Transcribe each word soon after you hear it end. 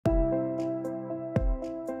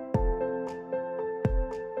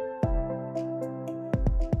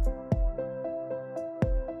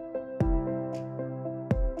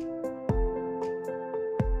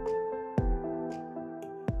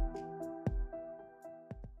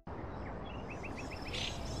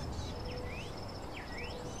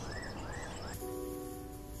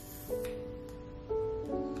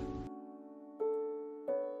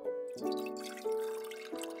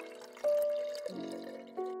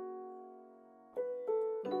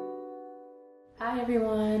Hi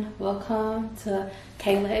everyone, welcome to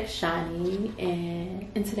Kayla x Shonie,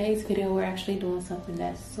 and in today's video we're actually doing something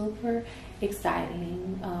that's super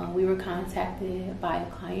exciting. We were contacted by a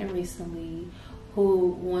client recently who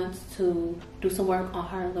wants to do some work on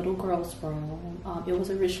her little girl's room. It was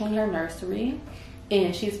originally her nursery,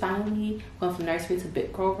 and she's finally going from nursery to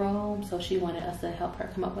big girl room, so she wanted us to help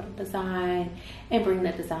her come up with a design and bring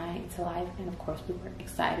that design to life. And of course we were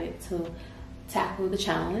excited to tackle the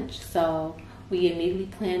challenge, so we immediately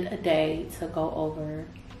planned a day to go over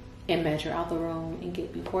and measure out the room and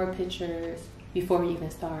get before pictures before we even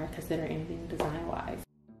start considering anything design wise.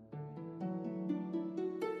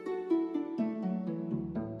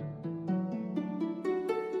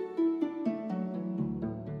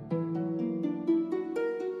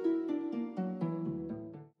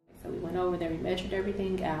 So we went over there, we measured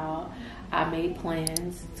everything out. I made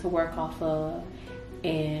plans to work off of,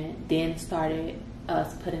 and then started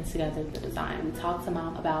us putting together the design. We talked to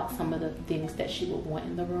Mom about some of the things that she would want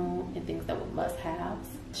in the room and things that were must-haves.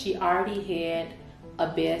 She already had a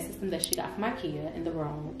bed system that she got from IKEA in the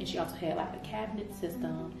room, and she also had like a cabinet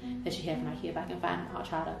system that she had from IKEA. If I can find them, I'll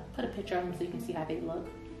try to put a picture of them so you can see how they look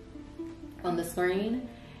on the screen.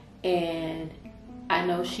 And I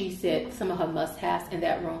know she said some of her must-haves in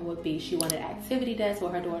that room would be, she wanted an activity desk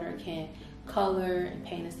where her daughter can color and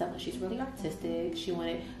paint and stuff, and she's really artistic. She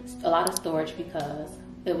wanted a lot of storage because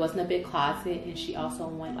it wasn't a big closet, and she also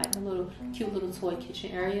wanted like a little cute little toy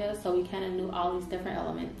kitchen area. So we kind of knew all these different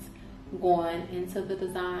elements going into the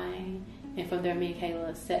design, and from there me and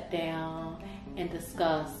Kayla sat down and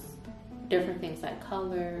discussed different things like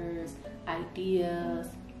colors, ideas,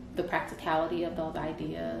 the practicality of those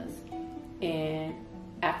ideas. And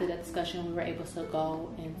after that discussion we were able to go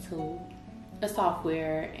into a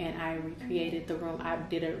software, and I recreated the room. I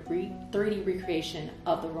did a 3D recreation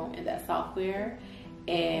of the room in that software,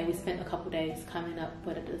 and we spent a couple days coming up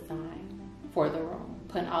with a design for the room,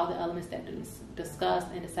 putting all the elements that we discussed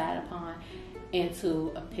and decided upon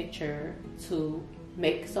into a picture to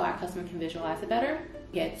make so our customer can visualize it better.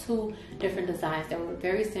 We had two different designs that were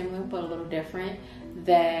very similar but a little different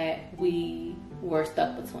that we were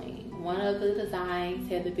stuck between. One of the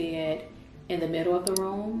designs had the bed in the middle of the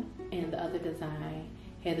room, and the other design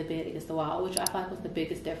had the bed against the wall, which I thought was the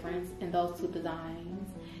biggest difference in those two designs.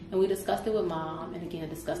 And we discussed it with Mom, and again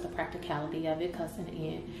discussed the practicality of it, because in the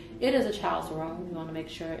end it is a child's room. We want to make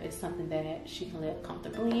sure it's something that she can live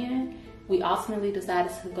comfortably in. We ultimately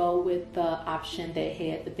decided to go with the option that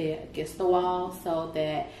had the bed against the wall, so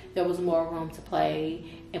that there was more room to play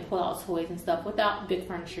and pull out toys and stuff without big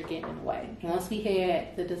furniture getting in the way. Once we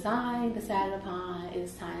had the design decided upon,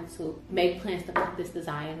 it's time to make plans to put this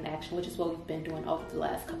design in action, which is what we've been doing over the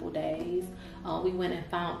last couple of days. We went and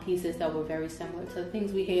found pieces that were very similar to the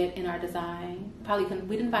things we had in our design.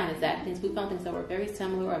 We didn't find exact things, we found things that were very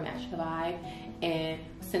similar or matched the vibe, and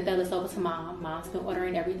sent that list over to Mom. Mom's been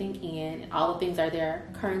ordering everything in, and all the things are there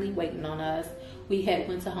currently waiting on us. We had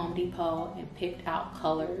went to Home Depot and picked out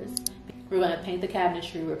colors. We're going to paint the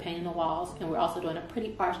cabinetry, we're painting the walls, and we're also doing a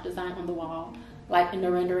pretty arch design on the wall, like in the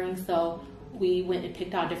rendering. So we went and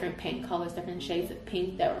picked out different paint colors, different shades of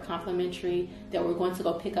pink that were complementary, that we're going to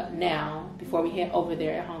go pick up now before we head over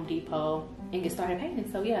there at Home Depot and get started painting.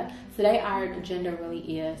 So yeah, today our agenda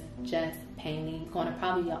really is just painting. It's going to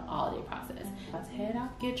probably be an all-day process. Let's head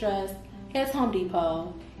out, get dressed, head to Home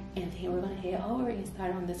Depot, and then we're going to head over and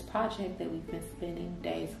start on this project that we've been spending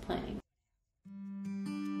days planning.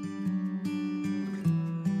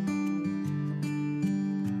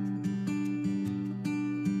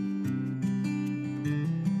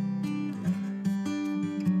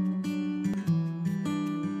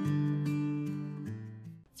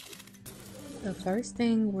 The first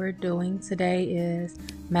thing we're doing today is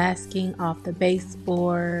masking off the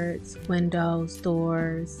baseboards, windows,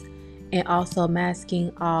 doors, and also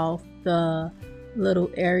masking off the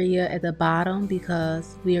little area at the bottom,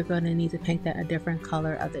 because we are going to need to paint that a different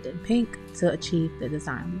color other than pink to achieve the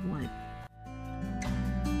design we want.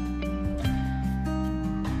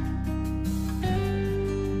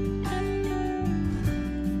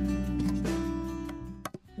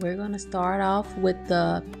 We're going to start off with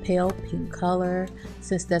the pale pink color,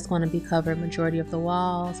 since that's going to be covering majority of the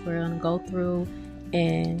walls. We're going to go through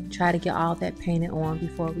and try to get all that painted on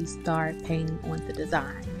before we start painting on the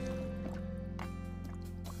design.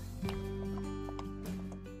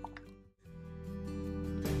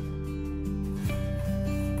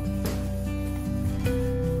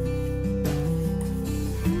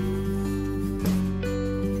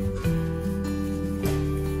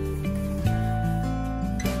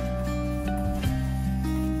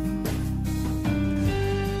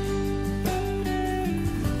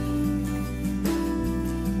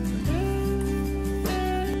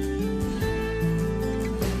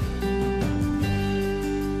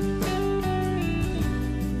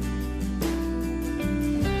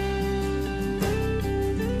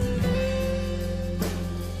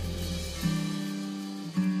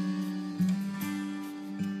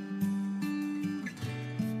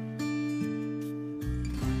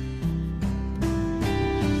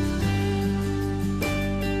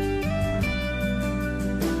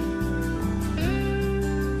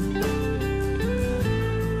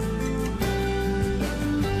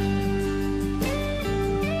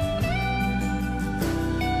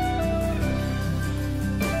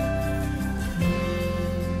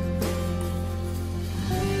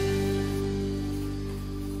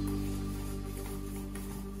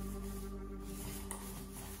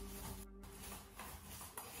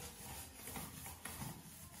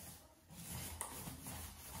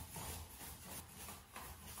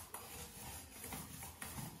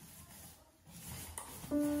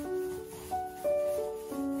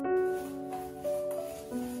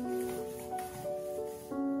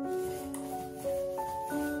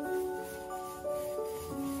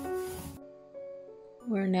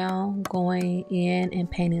 We're now going in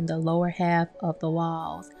and painting the lower half of the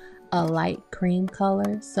walls a light cream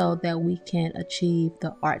color so that we can achieve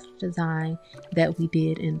the arch design that we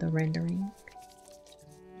did in the rendering.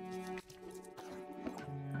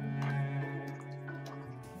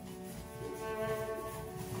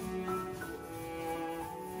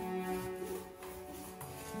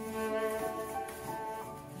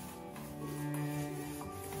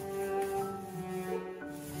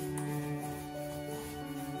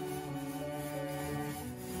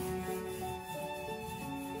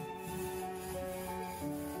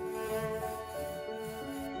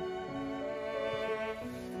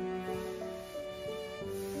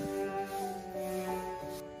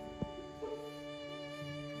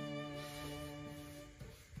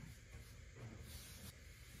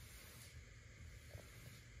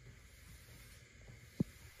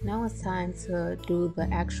 Now it's time to do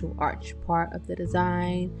the actual arch part of the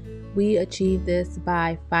design. We achieved this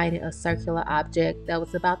by finding a circular object that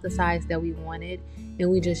was about the size that we wanted, and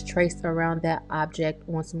we just traced around that object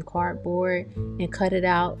on some cardboard and cut it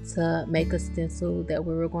out to make a stencil that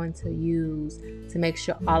we were going to use to make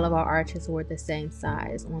sure all of our arches were the same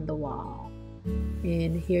size on the wall.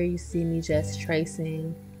 And here you see me just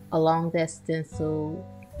tracing along that stencil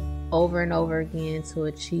over and over again to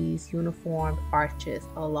achieve uniform arches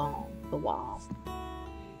along the wall.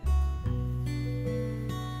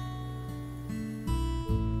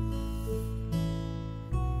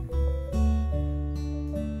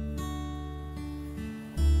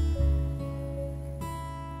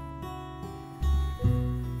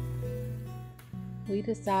 We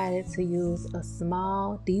decided to use a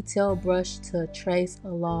small detail brush to trace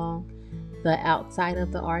along the outside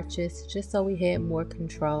of the arches just so we had more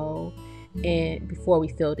control and before we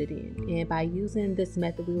filled it in. And by using this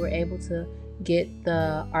method, we were able to get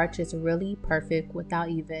the arches really perfect without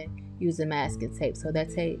even using masking tape. So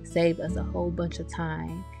that saved us a whole bunch of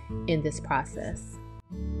time in this process.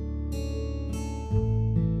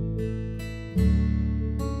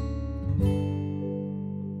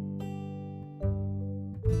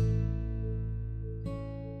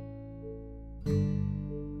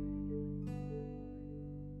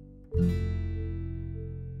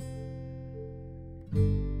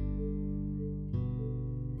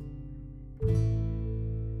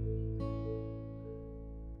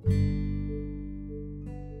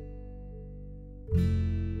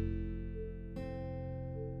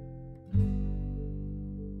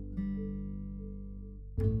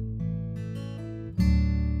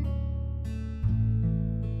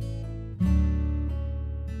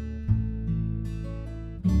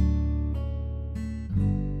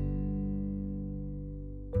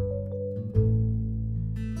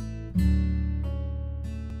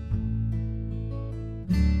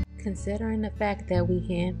 Considering the fact that we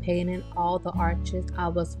hand painted all the arches, I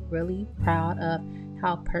was really proud of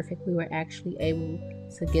how perfect we were actually able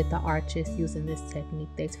to get the arches using this technique.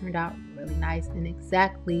 They turned out really nice and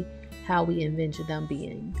exactly how we envisioned them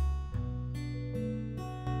being.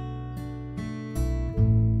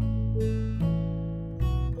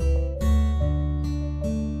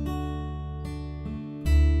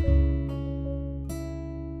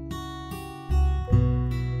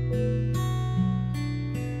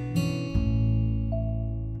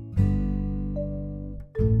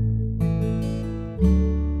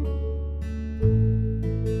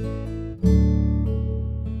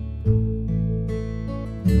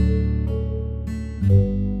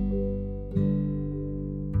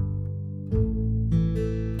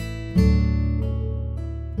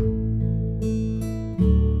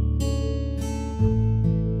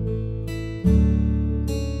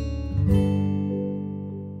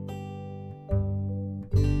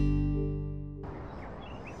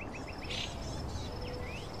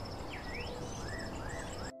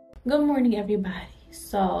 Good morning, everybody.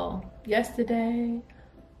 So yesterday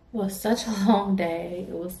was such a long day.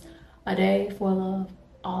 It was a day full of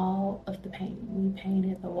all of the painting. We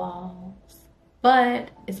painted the walls,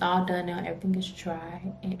 but it's all done now. Everything is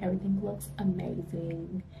dry and everything looks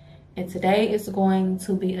amazing. And today is going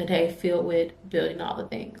to be a day filled with building all the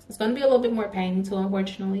things. It's going to be a little bit more painting too,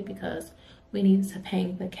 unfortunately, because we need to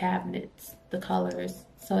paint the cabinets, the colors,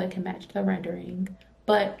 so it can match the rendering.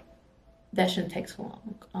 But that shouldn't take so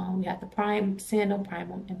long. We have to sand them, prime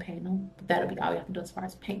them, and paint them. But that'll be all we have to do as far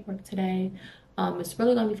as paintwork today. It's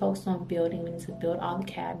really going to be focused on building. We need to build all the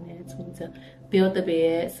cabinets. We need to build the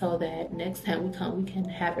bed so that next time we come, we can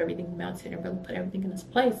have everything mounted and really put everything in its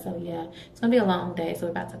place. So yeah, it's going to be a long day. So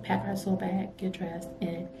we're about to pack our soul bag, get dressed,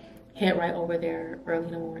 and head right over there early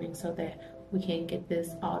in the morning so that we can get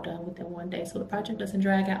this all done within one day so the project doesn't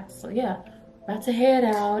drag out. So yeah, about to head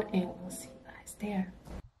out, and we'll see you guys there.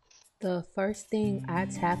 The first thing I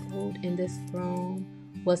tackled in this room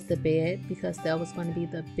was the bed because that was going to be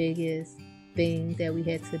the biggest thing that we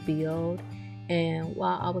had to build. And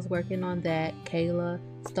while I was working on that, Kayla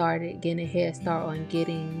started getting a head start on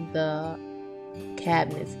getting the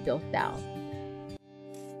cabinets built out.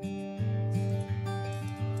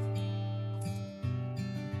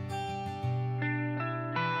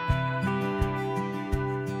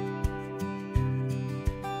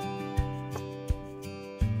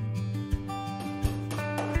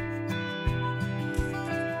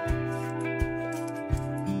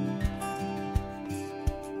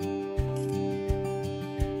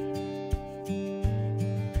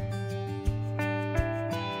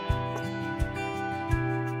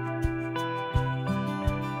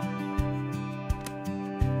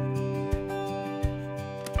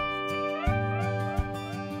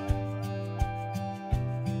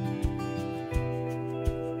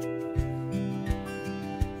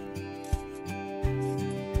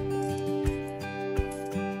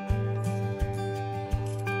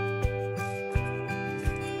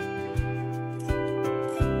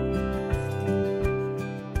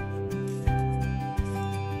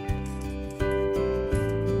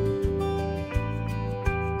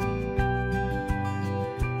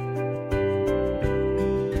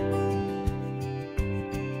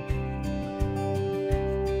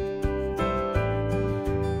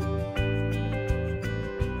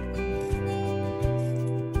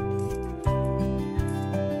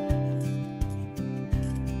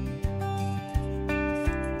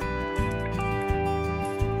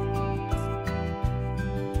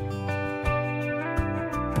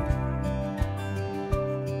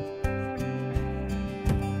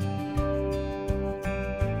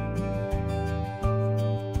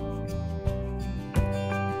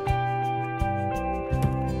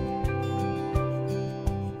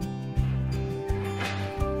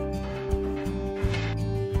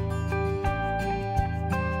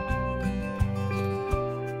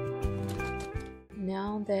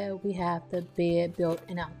 Now that we have the bed built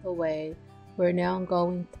and out the way, we're now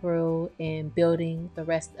going through and building the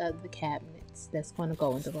rest of the cabinets that's going to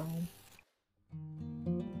go in the room.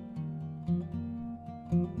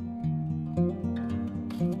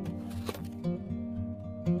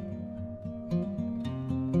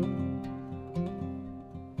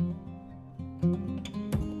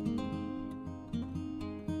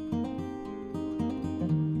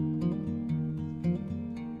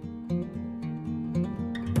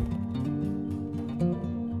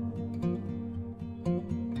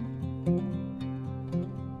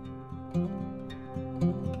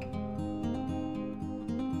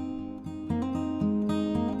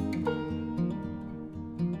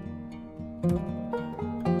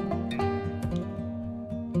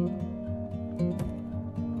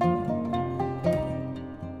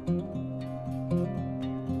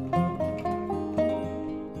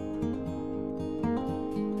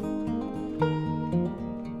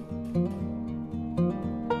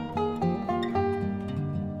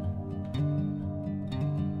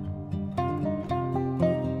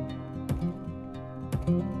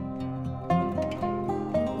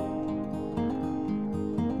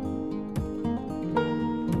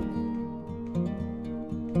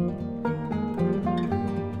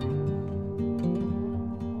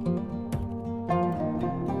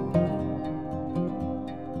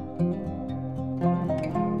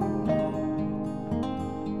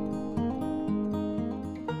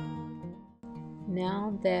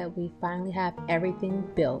 Now that we finally have everything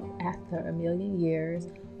built after a million years,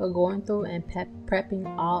 we're going through and prepping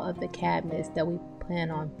all of the cabinets that we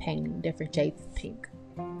plan on painting different shades of pink.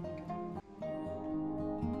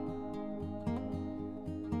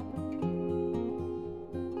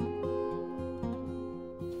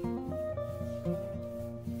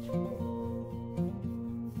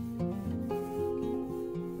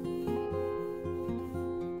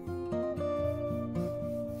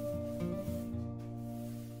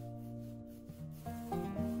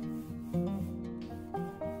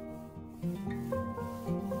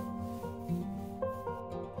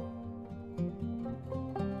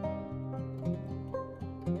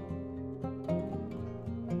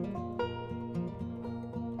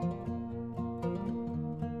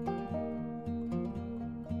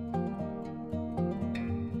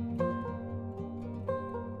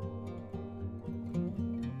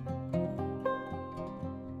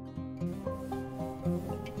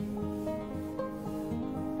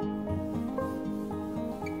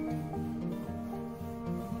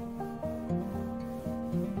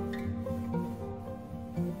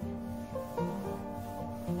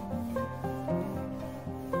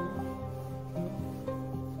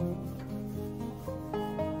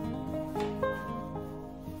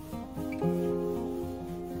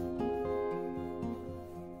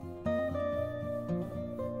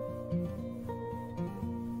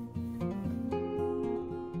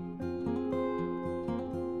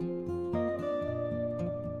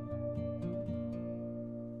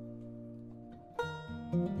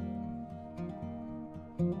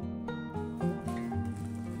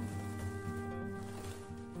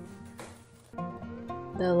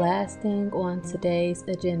 The last thing on today's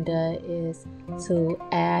agenda is to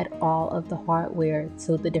add all of the hardware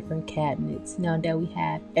to the different cabinets now that we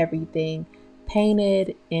have everything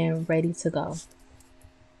painted and ready to go.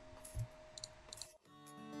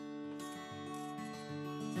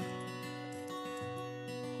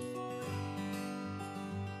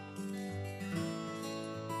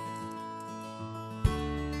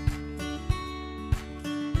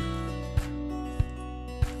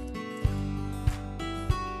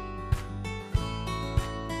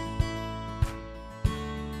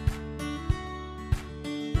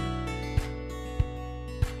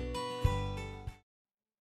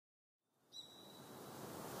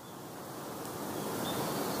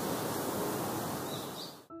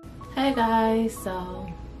 Hey guys,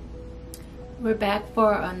 so we're back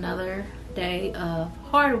for another day of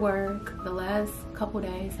hard work. The last couple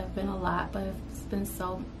days have been a lot, but it's been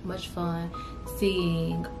so much fun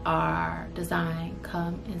seeing our design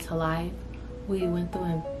come into life. We went through,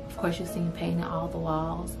 and of course you've seen painting all the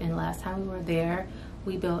walls, and last time we were there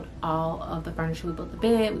we built all of the furniture. We built the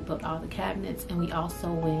bed, we built all the cabinets, and we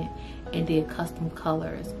also went and did custom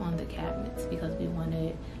colors on the cabinets because we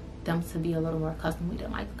wanted them to be a little more custom. We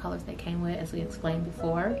didn't like the colors they came with, as we explained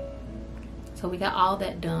before. So we got all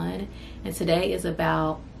that done, and today is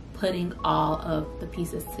about putting all of the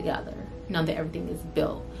pieces together now that everything is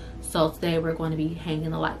built. So today we're going to be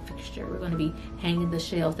hanging the light fixture, we're going to be hanging the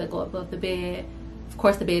shelves that go above the bed. Of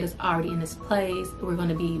course the bed is already in its place. We're going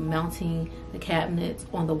to be mounting the cabinets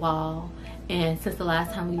on the wall, and since the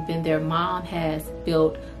last time we've been there, Mom has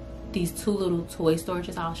built these two little toy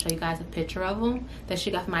storages. I'll show you guys a picture of them that she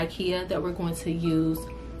got from IKEA that we're going to use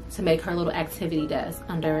to make her little activity desk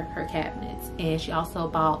under her cabinets. And she also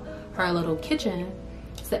bought her little kitchen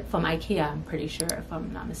set from IKEA, I'm pretty sure, if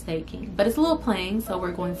I'm not mistaken. But it's a little plain, so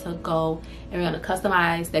we're going to go and we're going to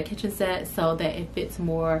customize that kitchen set so that it fits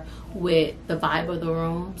more with the vibe of the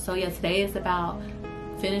room. So yeah, today is about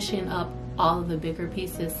finishing up all of the bigger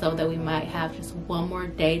pieces so that we might have just one more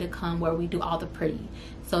day to come where we do all the pretty.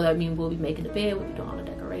 So that means we'll be making the bed, we'll be doing all the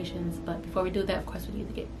decorations. But before we do that, of course, we need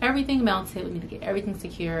to get everything mounted, we need to get everything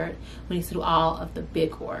secured, we need to do all of the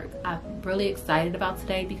big work. I'm really excited about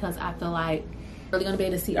today because I feel like we're really gonna be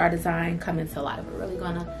able to see our design come into life. We're really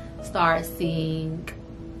gonna start seeing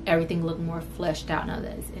everything look more fleshed out now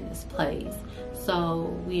that it's in its place.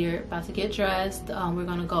 So we're about to get dressed. We're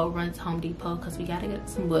gonna go run to Home Depot because we gotta get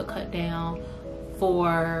some wood cut down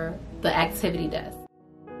for the activity desk.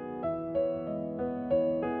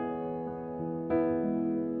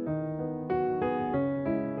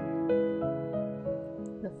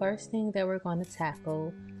 The first thing that we're going to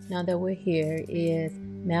tackle now that we're here is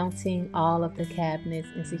mounting all of the cabinets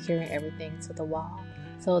and securing everything to the wall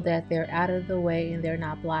so that they're out of the way and they're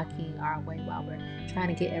not blocking our way while we're trying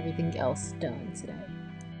to get everything else done today.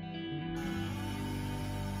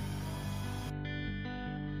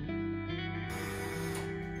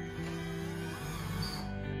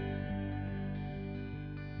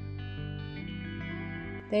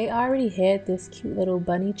 They already had this cute little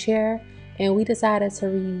bunny chair, and we decided to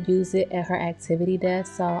reuse it at her activity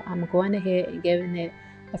desk, so I'm going ahead and giving it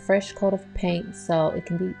a fresh coat of paint so it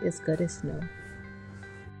can be as good as new.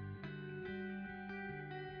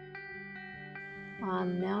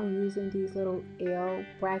 I'm now using these little L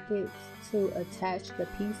brackets to attach the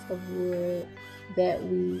piece of wood that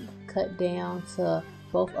we cut down to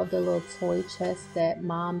both of the little toy chests that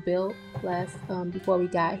Mom built before we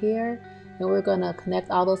got here, and we're gonna connect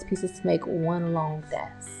all those pieces to make one long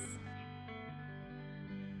desk.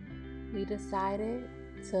 We decided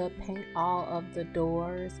to paint all of the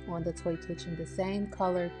doors on the toy kitchen the same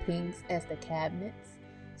color pinks as the cabinets.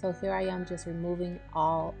 So here I am just removing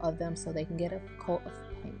all of them so they can get a coat of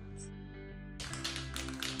paint.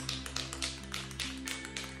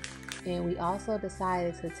 And we also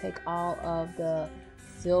decided to take all of the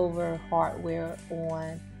silver hardware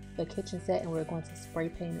on the kitchen set and we're going to spray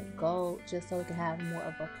paint it gold just so it can have more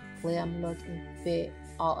of a glam look and fit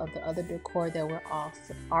all of the other decor that we're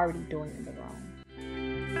also already doing in the room.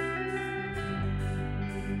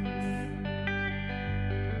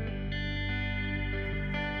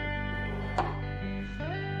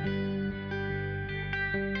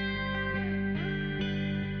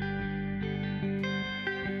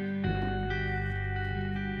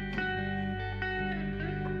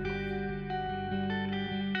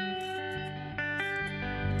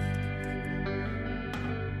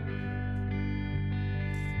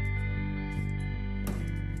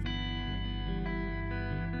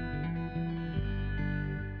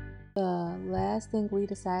 The last thing we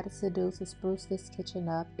decided to do to spruce this kitchen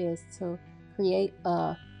up is to create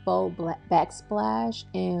a faux backsplash,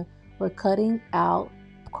 and we're cutting out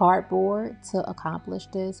cardboard to accomplish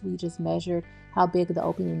this. We just measured how big the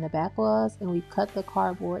opening in the back was, and we cut the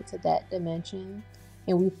cardboard to that dimension.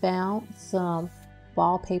 And we found some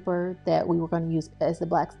wallpaper that we were going to use as the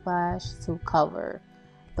backsplash to cover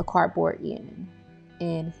the cardboard in.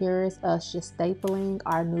 And here is us just stapling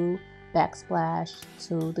our new backsplash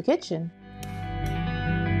to the kitchen.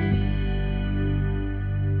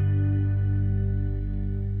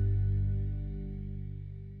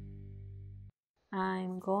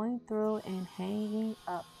 I'm going through and hanging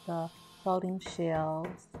up the floating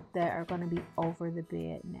shelves that are going to be over the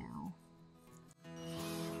bed now.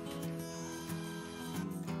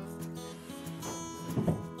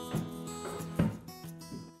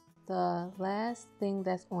 The last thing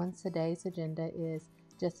that's on today's agenda is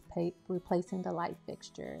just replacing the light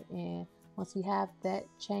fixture. And once we have that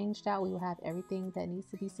changed out, we will have everything that needs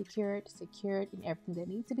to be secured, and everything that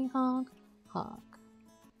needs to be hung.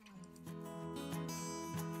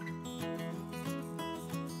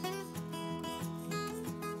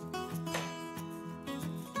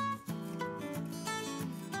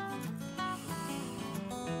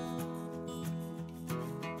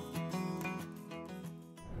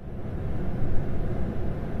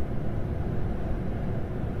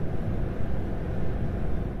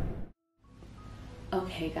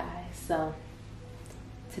 Okay guys, so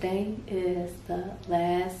today is the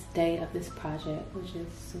last day of this project, which is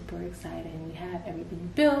super exciting. We have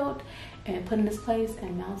everything built and put in this place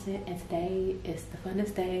and mounted, and today is the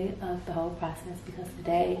funnest day of the whole process because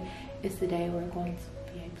today is the day we're going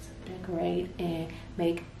to be able to decorate and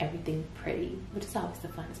make everything pretty, which is always the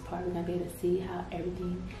funnest part. We're going to be able to see how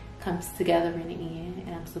everything comes together in the end,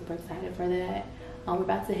 and I'm super excited for that. We're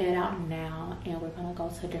about to head out now, and we're gonna go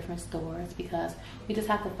to different stores because we just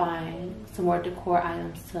have to find some more decor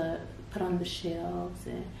items to put on the shelves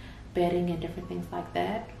and bedding and different things like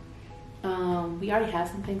that. We already have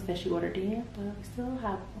some things that she ordered in, but we still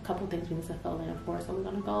have a couple things we need to fill in, of course. So we're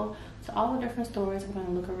gonna go to all the different stores. We're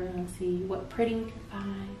gonna look around and see what pretty we can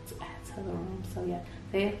find to add to the room. So yeah,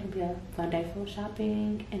 today's gonna be a fun day full of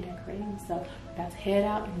shopping and decorating. So we're about to head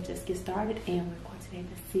out and just get started, and we're going to be able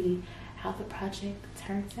to see how the project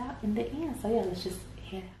turns out in the end. So yeah, let's just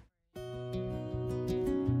head out.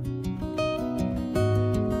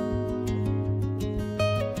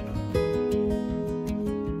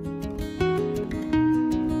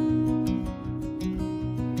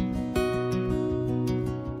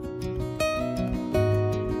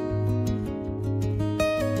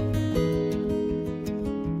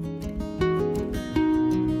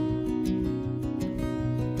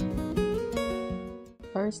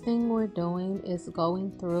 First thing we're doing is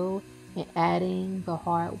going through and adding the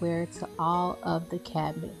hardware to all of the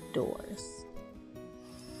cabinet doors.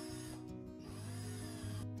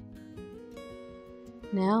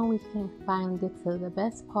 Now we can finally get to the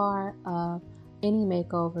best part of any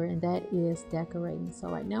makeover, and that is decorating. So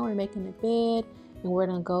right now we're making the bed, and we're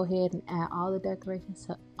gonna go ahead and add all the decorations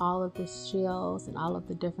to all of the shelves and all of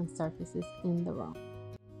the different surfaces in the room.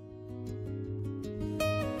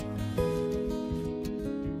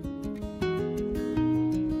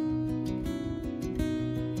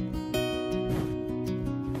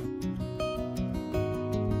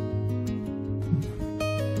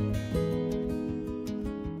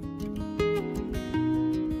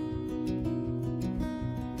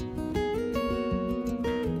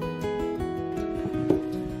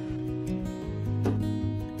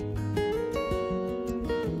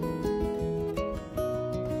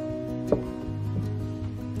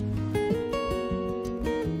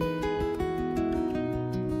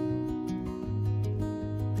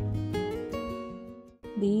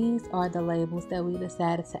 These are the labels that we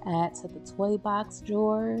decided to add to the toy box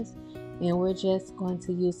drawers, and we're just going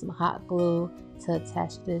to use some hot glue to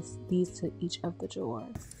attach these to each of the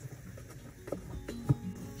drawers.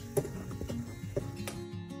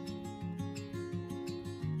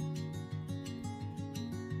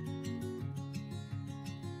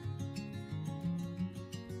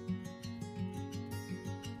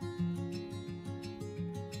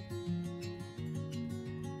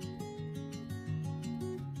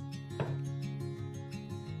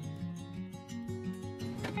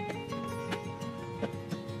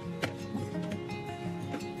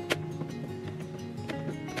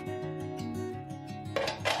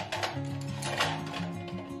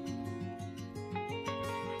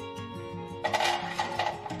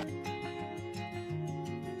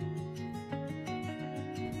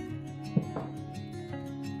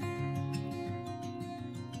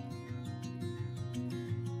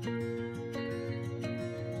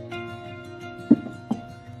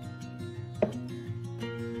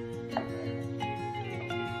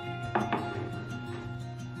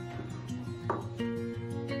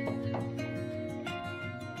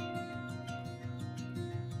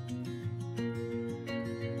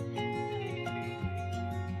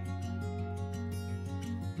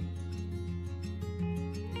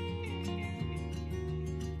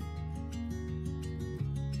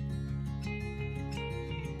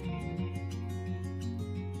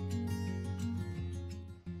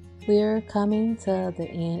 we're coming to the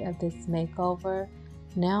end of this makeover.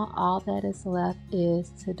 Now all that is left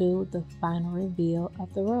is to do the final reveal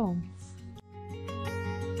of the room.